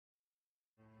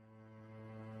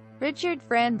Richard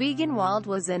Fran Biegenwald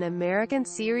was an American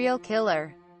serial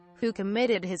killer who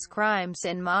committed his crimes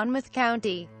in Monmouth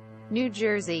County, New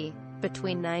Jersey.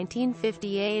 Between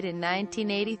 1958 and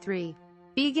 1983,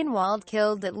 Biegenwald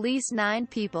killed at least 9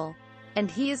 people, and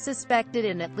he is suspected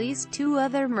in at least 2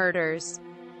 other murders.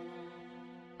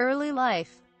 Early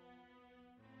life.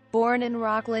 Born in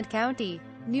Rockland County,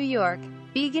 New York,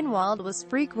 Biegenwald was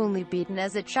frequently beaten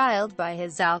as a child by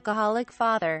his alcoholic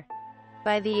father.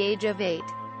 By the age of 8,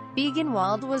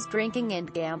 Biegenwald was drinking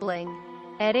and gambling.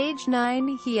 At age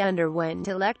 9, he underwent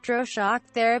electroshock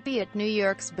therapy at New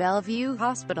York's Bellevue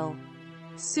Hospital.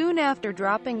 Soon after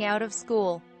dropping out of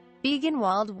school,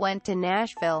 Biegenwald went to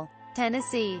Nashville,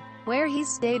 Tennessee, where he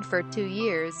stayed for 2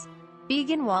 years.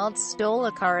 Biegenwald stole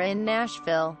a car in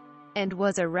Nashville and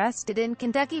was arrested in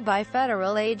Kentucky by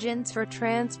federal agents for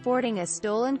transporting a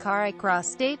stolen car across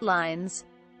state lines.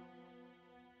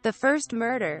 The first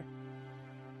murder.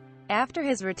 After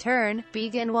his return,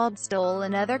 Biegenwald stole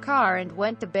another car and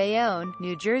went to Bayonne,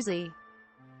 New Jersey.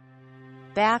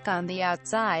 Back on the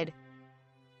outside,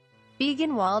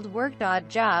 Biegenwald worked odd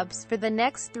jobs for the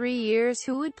next 3 years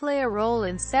who would play a role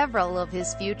in several of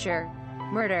his future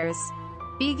murders.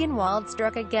 Biegenwald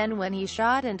struck again when he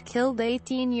shot and killed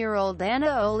 18-year-old Anna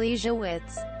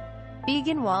Olejewicz.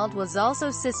 Biegenwald was also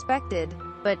suspected,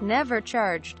 but never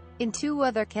charged, in 2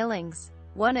 other killings.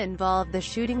 One involved the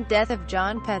shooting death of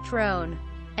John Petrone,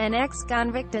 an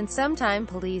ex-convict and sometime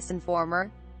police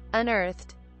informer,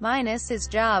 unearthed, minus his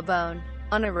jawbone,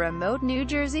 on a remote New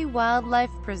Jersey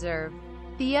wildlife preserve.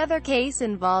 The other case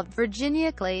involved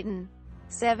Virginia Clayton,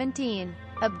 17,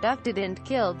 abducted and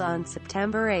killed on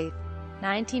September 8,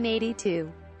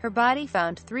 1982. Her body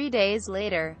found 3 days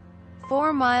later,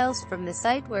 4 miles from the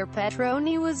site where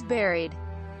Petrone was buried.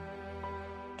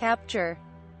 Capture.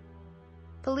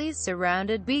 Police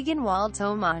surrounded Biegenwald's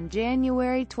home on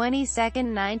January 22,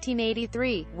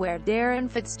 1983, where Darren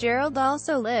Fitzgerald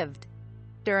also lived.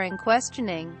 During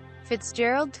questioning,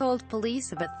 Fitzgerald told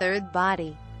police of a third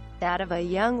body, that of a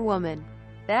young woman,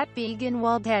 that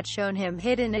Biegenwald had shown him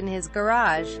hidden in his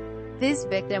garage. This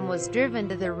victim was driven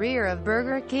to the rear of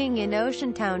Burger King in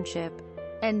Ocean Township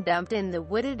and dumped in the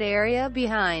wooded area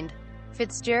behind.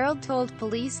 Fitzgerald told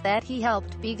police that he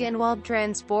helped Biegenwald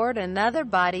transport another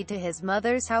body to his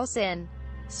mother's house in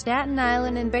Staten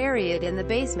Island and bury it in the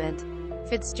basement.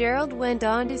 Fitzgerald went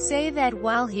on to say that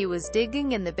while he was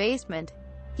digging in the basement,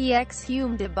 he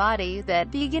exhumed a body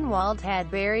that Biegenwald had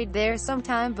buried there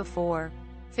sometime before.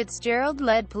 Fitzgerald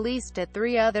led police to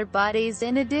 3 other bodies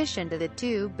in addition to the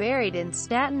 2 buried in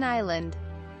Staten Island.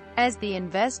 As the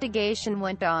investigation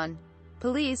went on,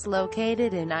 police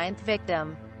located a 9th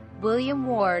victim, William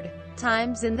Ward,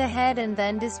 times in the head, and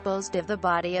then disposed of the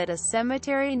body at a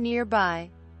cemetery nearby.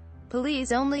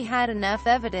 Police only had enough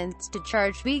evidence to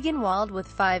charge Biegenwald with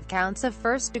 5 counts of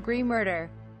first-degree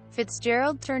murder.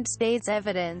 Fitzgerald turned state's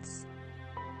evidence.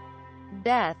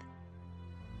 Death.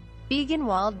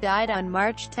 Biegenwald died on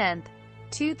March 10,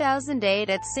 2008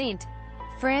 at St.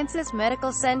 Francis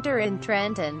Medical Center in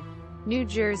Trenton, New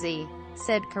Jersey,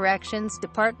 said Corrections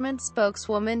Department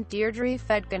spokeswoman Deirdre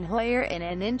Fedkenhoyer in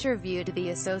an interview to the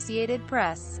Associated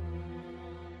Press.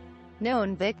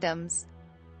 Known victims: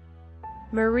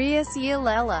 Maria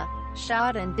Cialella,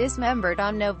 shot and dismembered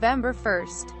on November 1,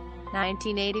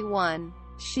 1981.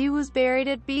 She was buried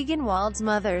at Biegenwald's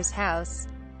mother's house.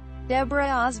 Deborah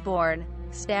Osborne,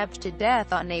 stabbed to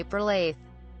death on April 8,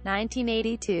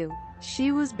 1982.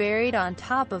 She was buried on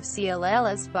top of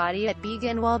Cialella's body at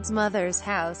Biegenwald's mother's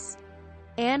house.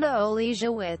 Anna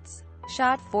Olejewicz,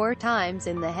 shot 4 times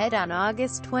in the head on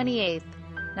August 28,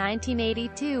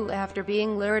 1982 after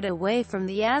being lured away from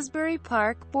the Asbury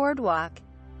Park boardwalk.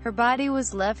 Her body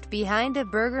was left behind a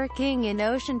Burger King in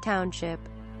Ocean Township,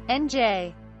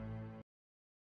 NJ.